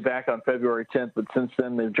handily back on February 10th, but since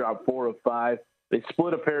then they've dropped 4 of 5. They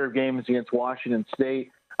split a pair of games against Washington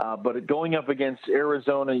State. But going up against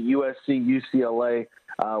Arizona, USC, UCLA,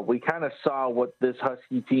 we kind of saw what this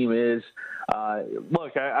Husky team is.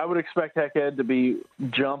 Look, I would expect Heckhead to be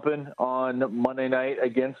jumping on Monday night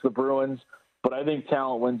against the Bruins, but I think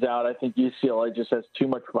talent wins out. I think UCLA just has too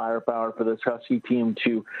much firepower for this Husky team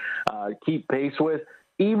to keep pace with,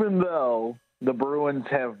 even though the Bruins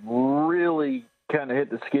have really kind of hit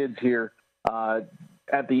the skids here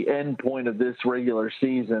at the end point of this regular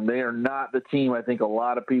season. They are not the team I think a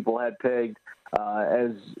lot of people had pegged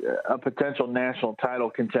as a potential national title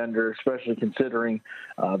contender, especially considering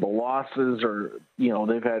the losses, or,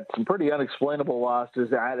 they've had some pretty unexplainable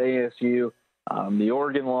losses at ASU. The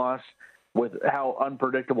Oregon loss, with how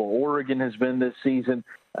unpredictable Oregon has been this season,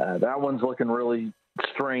 that one's looking really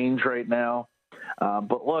strange right now.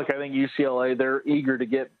 But look, I think UCLA, they're eager to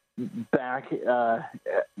get back to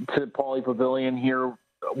Pauley Pavilion here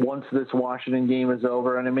once this Washington game is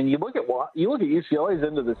over. And I mean, you look at UCLA's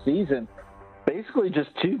end of the season, basically just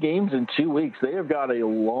 2 games in 2 weeks. They have got a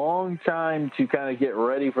long time to kind of get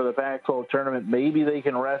ready for the Pac-12 tournament. Maybe they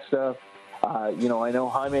can rest up. I know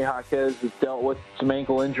Jaime Jaquez has dealt with some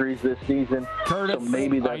ankle injuries this season, Curtis, so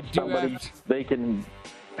maybe that's somebody they can.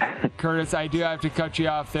 Curtis, I do have to cut you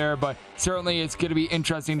off there, but certainly it's going to be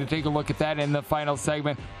interesting to take a look at that in the final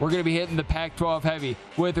segment. We're going to be hitting the Pac-12 heavy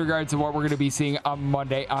with regards to what we're going to be seeing on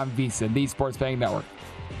Monday on VSiN, the Sports Betting Network.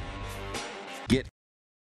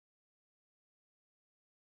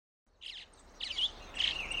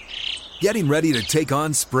 Getting ready to take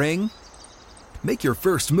on spring? Make your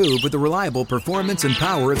first move with the reliable performance and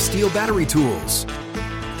power of Steel battery tools.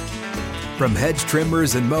 From hedge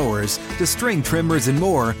trimmers and mowers to string trimmers and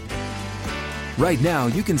more, right now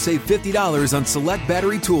you can save $50 on select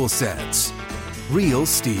battery tool sets. Real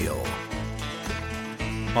Steel.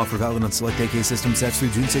 Offer valid on select AK system sets through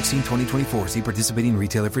June 16, 2024. See participating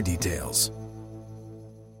retailer for details.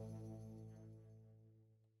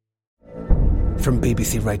 From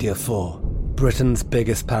BBC Radio 4, Britain's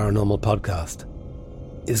biggest paranormal podcast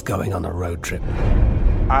is going on a road trip.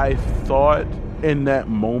 I thought in that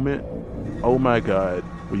moment, oh my God,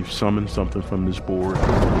 we've summoned something from this board.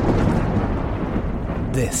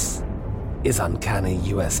 This is Uncanny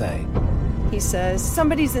USA. He says,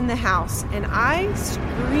 somebody's in the house, and I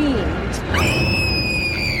screamed.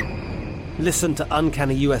 Listen to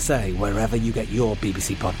Uncanny USA wherever you get your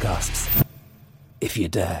BBC podcasts, if you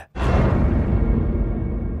dare.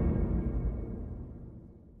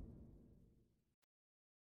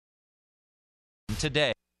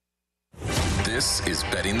 Today. This is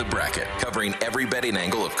Betting the Bracket, covering every betting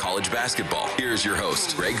angle of college basketball. Here's your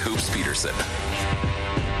host, Greg Hoops Peterson.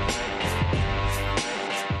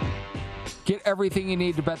 Get everything you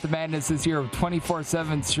need to bet the madness this year with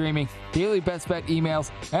 24/7 streaming, daily best bet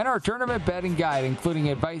emails, and our tournament betting guide, including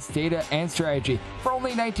advice, data, and strategy for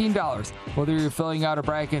only $19. Whether you're filling out a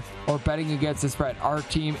bracket or betting against the spread, our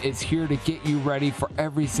team is here to get you ready for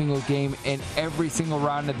every single game and every single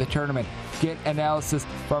round of the tournament. Get analysis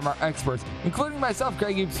from our experts, including myself,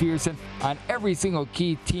 Greg Hoops Peterson, on every single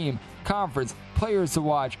key team, conference, players to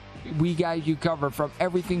watch. We got you covered from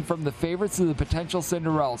everything from the favorites to the potential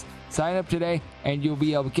Cinderellas. Sign up today and you'll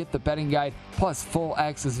be able to get the betting guide plus full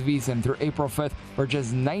access to VSiN through April 5th for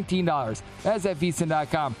just $19. That's at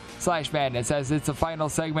VSiN.com/madness, as it's the final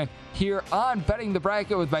segment here on Betting the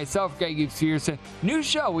Bracket with myself, Greg Hoops Peterson. New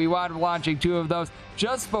show, we wound up launching 2 of those.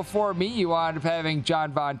 Just before me, you wound up having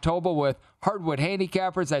John Von Tobel with hardwood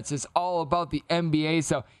handicappers. That's just all about the NBA.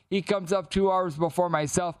 So he comes up 2 hours before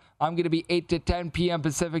myself. I'm going to be 8 to 10 p.m.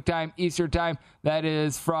 Pacific time, Eastern time. That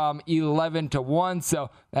is from 11 to 1. So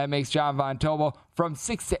that makes John Von Tobel from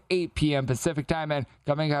 6 to 8 p.m. Pacific time. And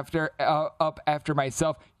coming up after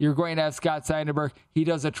myself, you're going to have Scott Seidenberg. He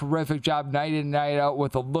does a terrific job night in, night out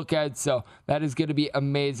with a look ahead. So that is going to be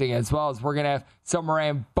amazing, as well as we're going to have some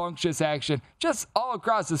rambunctious action just all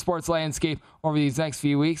across the sports landscape over these next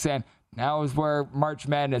few weeks. And now is where March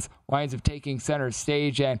Madness winds up taking center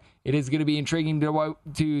stage, and it is going to be intriguing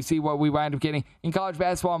to see what we wind up getting in college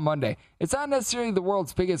basketball on Monday. It's not necessarily the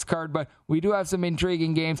world's biggest card, but we do have some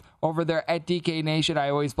intriguing games over there at DK Nation. I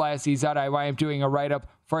always blast these out. I wind up doing a write-up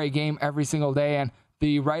for a game every single day, and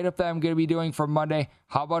the write-up that I'm going to be doing for Monday,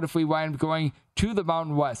 how about if we wind up going to the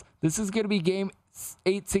Mountain West? This is going to be game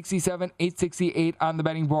 867, 868 on the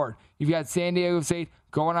betting board. You've got San Diego State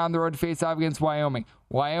going on the road to face off against Wyoming.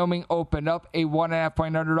 Wyoming opened up a 1.5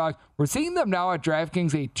 point underdog. We're seeing them now at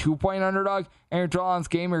DraftKings a 2 point underdog. And your draw on this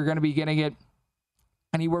game, you're going to be getting it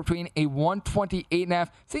anywhere between a 128.5,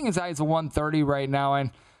 seeing as high as a 130 right now.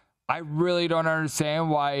 And I really don't understand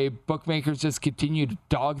why bookmakers just continue to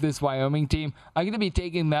dog this Wyoming team. I'm going to be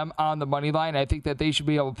taking them on the money line. I think that they should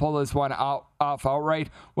be able to pull this one off outright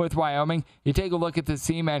with Wyoming. You take a look at this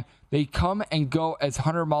team, and they come and go as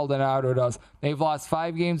Hunter Maldonado does. They've lost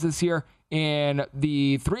 5 games this year in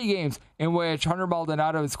the 3 games in which Hunter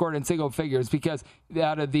Maldonado has scored in single figures, because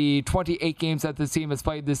out of the 28 games that this team has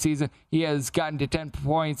played this season, he has gotten to 10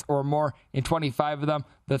 points or more in 25 of them.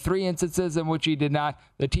 The 3 instances in which he did not,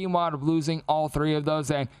 the team wound up losing all 3 of those,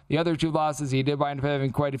 and the other 2 losses, he did wind up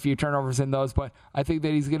having quite a few turnovers in those, but I think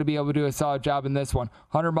that he's going to be able to do a solid job in this one.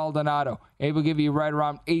 Hunter Maldonado, able to give you right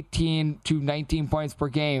around 18 to 19 points per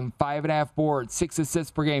game, 5.5 boards, 6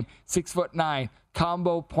 assists per game, 6'9",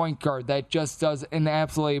 combo point guard that just does an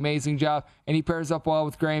absolutely amazing job, and he pairs up well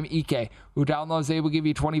with Graham Ike, who down low is able to give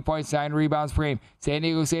you 20 points, 9 rebounds per game. San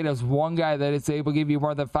Diego State has one guy that is able to give you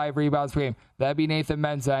more than 5 rebounds per game. That'd be Nathan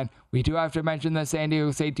Mensah. We do have to mention the San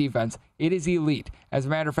Diego State defense. It is elite. As a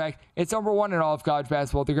matter of fact, it's number 1 in all of college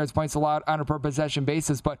basketball with regards points allowed on a per possession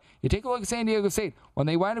basis. But you take a look at San Diego State. When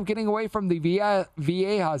they wind up getting away from the Vieja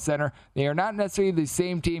Center, they are not necessarily the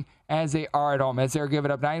same team as they are at home, as they're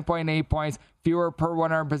giving up 9.8 points, fewer per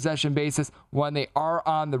 100 possession basis when they are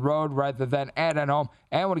on the road rather than at home.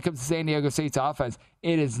 And when it comes to San Diego State's offense,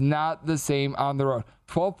 it is not the same on the road.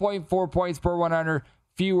 12.4 points per 100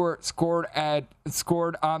 fewer scored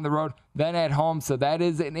on the road than at home. So that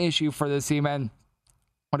is an issue for this team. And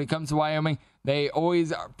when it comes to Wyoming, they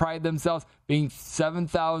always pride themselves being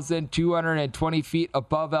 7,220 feet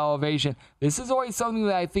above elevation. This is always something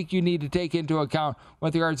that I think you need to take into account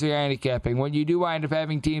with regards to your handicapping. When you do wind up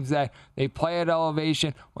having teams that they play at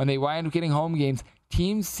elevation, when they wind up getting home games,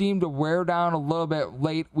 teams seem to wear down a little bit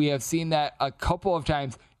late. We have seen that a couple of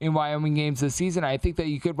times in Wyoming games this season. I think that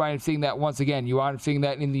you could wind up seeing that once again. You wind up seeing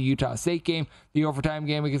that in the Utah State game, the overtime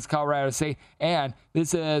game against Colorado State, and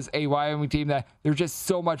this is a Wyoming team that they're just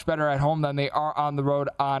so much better at home than they are on the road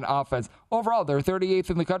on offense. Overall, they're 38th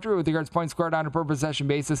in the country with regards to points scored on a per possession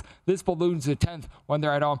basis. This balloons to 10th when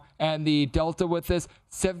they're at home, and the delta with this,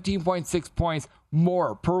 17.6 points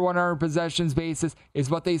more per 100 possessions basis is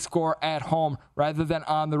what they score at home rather than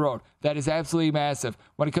on the road. That is absolutely massive.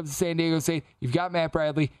 When it comes to San Diego State, you've got Matt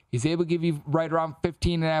Bradley. He's able to give you right around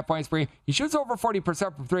 15.5 points per game. He shoots over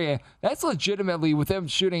 40% from 3, and that's legitimately with him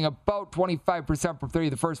shooting about 25% from 3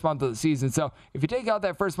 the first month of the season. So if you take out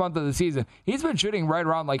that first month of the season, he's been shooting right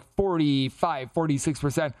around like 45,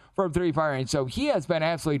 46% from 3-point range. So he has been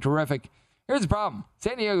absolutely terrific. Here's the problem.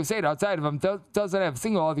 San Diego State, outside of him, doesn't have a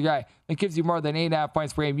single other guy that gives you more than 8.5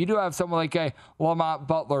 points per game. You do have someone like a Lamont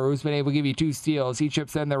Butler, who's been able to give you 2 steals. He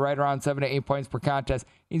chips in there right around 7 to 8 points per contest.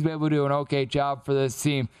 He's been able to do an okay job for this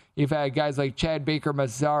team. You've had guys like Chad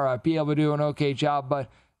Baker-Mazara be able to do an okay job.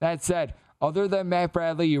 But that said, other than Matt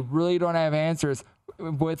Bradley, you really don't have answers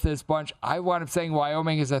with this bunch. I wound up saying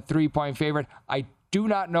Wyoming is a 3-point favorite. I do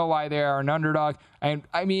not know why they are an underdog. And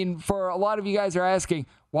I mean, for a lot of you guys are asking,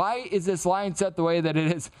 why is this line set the way that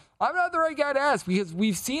it is? I'm not the right guy to ask, because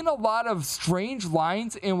we've seen a lot of strange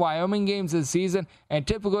lines in Wyoming games this season. And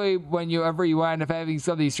typically when you wind up having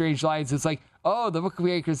some of these strange lines, it's like, oh, the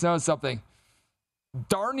bookmakers know something.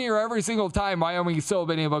 Darn near every single time Wyoming's still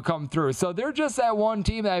been able to come through. So they're just that one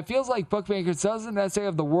team that it feels like bookmakers doesn't necessarily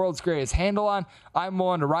have the world's greatest handle on. I'm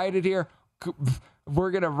willing to ride it here.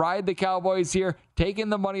 We're going to ride the Cowboys here, taking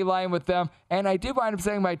the money line with them. And I did wind up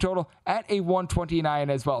setting my total at a 129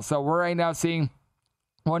 as well. So we're right now seeing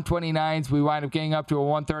 129s, we wind up getting up to a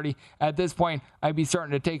 130. At this point, I'd be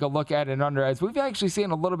starting to take a look at an under, as we've actually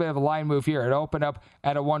seen a little bit of a line move here. It opened up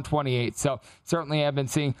at a 128, so certainly I've been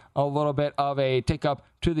seeing a little bit of a tick up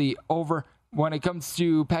to the over. When it comes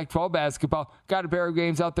to Pac-12 basketball, got a pair of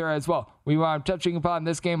games out there as well. We wound up touching upon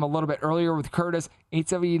this game a little bit earlier with Curtis,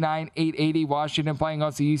 879-880. Washington playing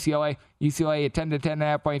against UCLA. UCLA a 10 to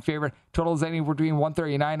 10.5 point favorite. Totals anywhere between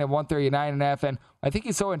 139 and 139.5. And I think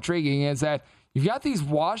it's so intriguing is that you've got these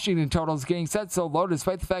Washington totals getting set so low,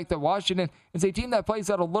 despite the fact that Washington is a team that plays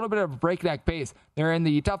at a little bit of a breakneck pace. They're in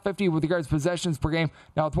the top 50 with regards to possessions per game.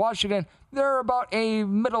 Now with Washington, they're about a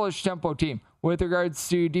middle-ish tempo team with regards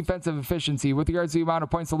to defensive efficiency, with regards to the amount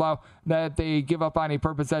of points allowed that they give up on a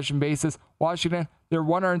per possession basis. Washington, they're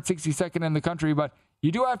 162nd in the country, but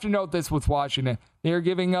you do have to note this with Washington. They are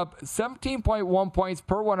giving up 17.1 points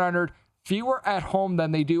per 100 fewer at home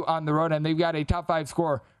than they do on the road, and they've got a top 5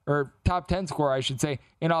 scorer, or top 10 scorer, I should say,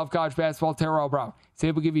 in all of college basketball, Terrell Brown. He's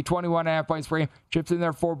able to give you 21.5 points per game, chips in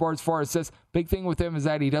there, 4 boards, 4 assists. Big thing with him is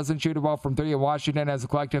that he doesn't shoot a ball from 3 in Washington as a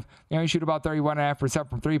collective. They only shoot about 31.5%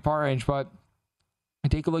 from 3-point range, but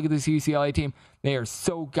take a look at this UCLA team. They are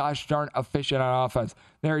so gosh darn efficient on offense.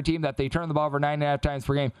 They're a team that they turn the ball over 9.5 times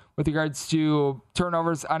per game. With regards to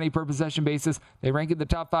turnovers on a per possession basis, they rank in the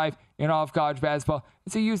top 5 in all of college basketball.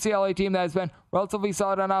 It's a UCLA team that has been relatively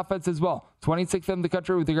solid on offense as well. 26th in the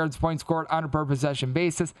country with regards to points scored on a per possession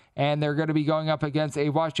basis, and they're going to be going up against a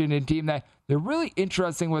Washington team that they're really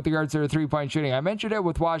interesting with regards to their three-point shooting. I mentioned it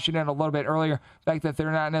with Washington a little bit earlier, the fact that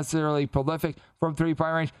they're not necessarily prolific from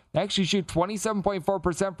three-point range. They actually shoot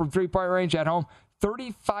 27.4% from three-point range at home,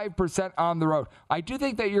 35% on the road. I do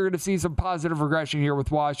think that you're going to see some positive regression here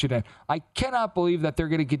with Washington. I cannot believe that they're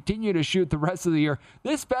going to continue to shoot the rest of the year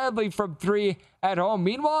this badly from 3 at home.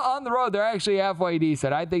 Meanwhile, on the road, they're actually halfway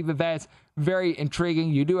decent. I think that that's very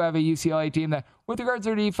intriguing. You do have a UCLA team that, with regards to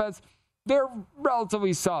their defense, they're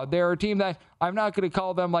relatively solid. They're a team that I'm not going to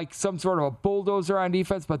call them like some sort of a bulldozer on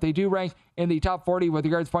defense, but they do rank in the top 40 with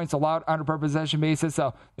regards to points allowed on a per possession basis.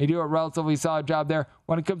 So they do a relatively solid job there.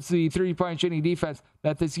 When it comes to the three-point shooting defense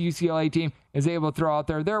that this UCLA team is able to throw out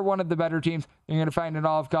there, they're one of the better teams you're going to find in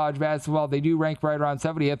all of college basketball. They do rank right around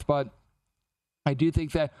 70th, but I do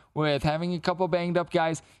think that with having a couple banged up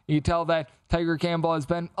guys, you tell that Tiger Campbell has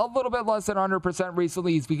been a little bit less than 100%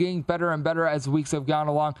 recently. He's been getting better and better as weeks have gone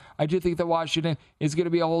along. I do think that Washington is going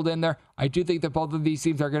to be a hold in there. I do think that both of these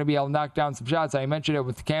teams are going to be able to knock down some shots. I mentioned it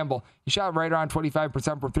with Campbell. He shot right around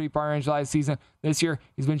 25% from three-point range last season. This year,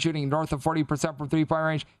 he's been shooting north of 40% from three-point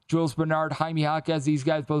range. Jules Bernard, Jaime Jaquez, these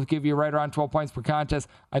guys both give you right around 12 points per contest.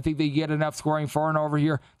 I think they get enough scoring for and over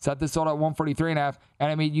here. Set this total at 143.5,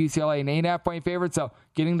 and I made UCLA an 8.5 point favorite, so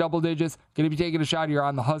getting double digits, going to be taking a shot here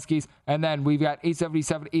on the Huskies. And then we've got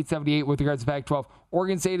 877, 878 with regards to Pac-12.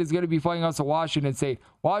 Oregon State is going to be playing us to Washington State.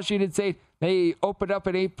 Washington State, they opened up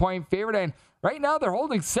an 8-point favorite, and right now they're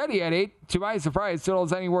holding steady at 8. To my surprise,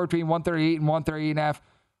 totals anywhere between 138 and 138.5.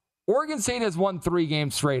 Oregon State has won 3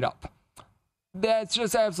 games straight up. That's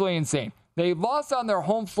just absolutely insane. They lost on their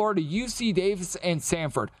home floor to UC Davis and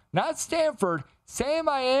Samford. Not Stanford, Sam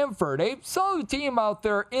Amford, a solid team out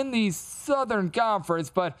there in the Southern Conference,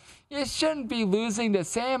 but you shouldn't be losing to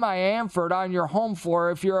Sam Amford on your home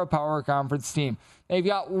floor if you're a power conference team. They've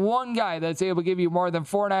got one guy that's able to give you more than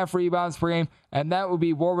 4.5 rebounds per game, and that would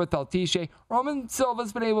be Warwick Altiche. Roman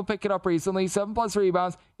Silva's been able to pick it up recently, 7+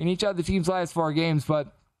 rebounds in each of the team's last 4 games,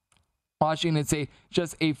 but Washington State,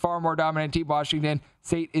 just a far more dominant team. Washington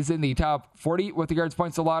State is in the top 40 with regards to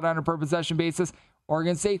points allowed on a per possession basis.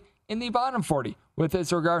 Oregon State in the bottom 40 with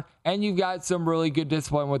this regard. And you've got some really good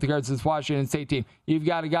discipline with regards to this Washington State team. You've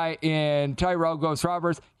got a guy in Tyrell Ghost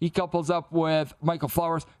Roberts. He couples up with Michael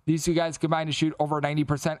Flowers. These two guys combined to shoot over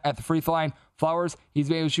 90% at the free throw line. Flowers, he's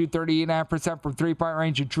been able to shoot 38.5% from three-point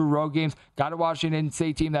range in true road games. Got a Washington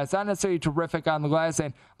State team that's not necessarily terrific on the glass.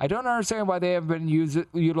 And I don't understand why they haven't been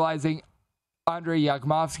utilizing Andre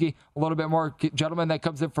Yakumovsky a little bit more. Gentleman that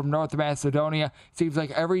comes in from North Macedonia. Seems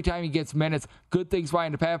like every time he gets minutes, good things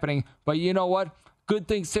wind up happening. But you know what? Good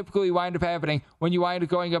things typically wind up happening when you wind up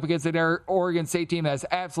going up against an Oregon State team that's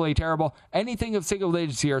absolutely terrible. Anything of single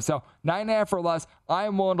digits here. So 9.5 or less, I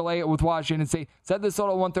am willing to lay it with Washington State. Set this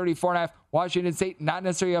total 134.5. Washington State, not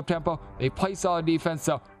necessarily up-tempo. They play solid defense,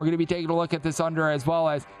 so we're going to be taking a look at this under, as well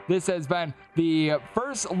as this has been the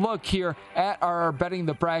first look here at our Betting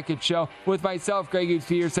the Bracket show with myself, Greg Hughes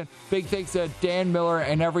Peterson. Big thanks to Dan Miller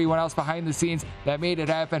and everyone else behind the scenes that made it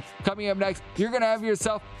happen. Coming up next, you're going to have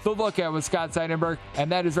yourself the look at with Scott Seidenberg, and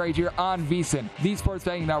that is right here on VSiN, the Sports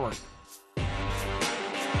Betting Network.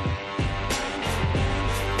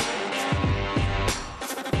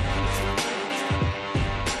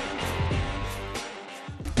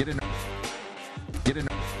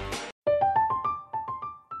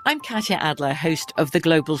 I'm Katya Adler, host of The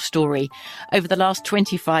Global Story. Over the last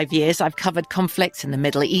 25 years, I've covered conflicts in the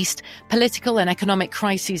Middle East, political and economic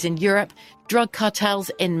crises in Europe, drug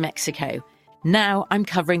cartels in Mexico. Now I'm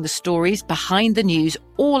covering the stories behind the news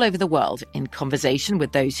all over the world in conversation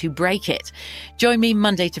with those who break it. Join me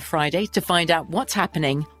Monday to Friday to find out what's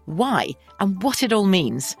happening, why, and what it all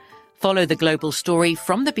means. Follow The Global Story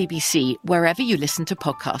from the BBC wherever you listen to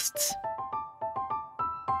podcasts.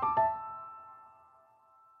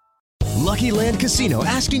 Lucky Land Casino,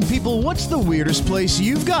 asking people, what's the weirdest place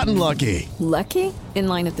you've gotten lucky? Lucky? In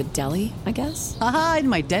line at the deli, I guess? Aha, in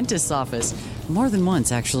my dentist's office. More than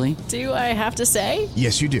once, actually. Do I have to say?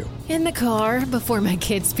 Yes, you do. In the car before my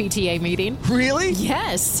kids' PTA meeting. Really?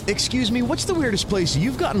 Yes. Excuse me, what's the weirdest place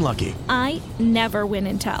you've gotten lucky? I never win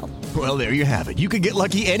and tell. Well, there you have it. You can get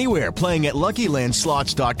lucky anywhere, playing at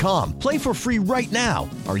LuckyLandSlots.com. Play for free right now.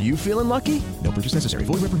 Are you feeling lucky? No purchase necessary.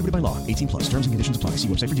 Void where prohibited by law. 18+. Terms and conditions apply. See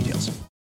website for details.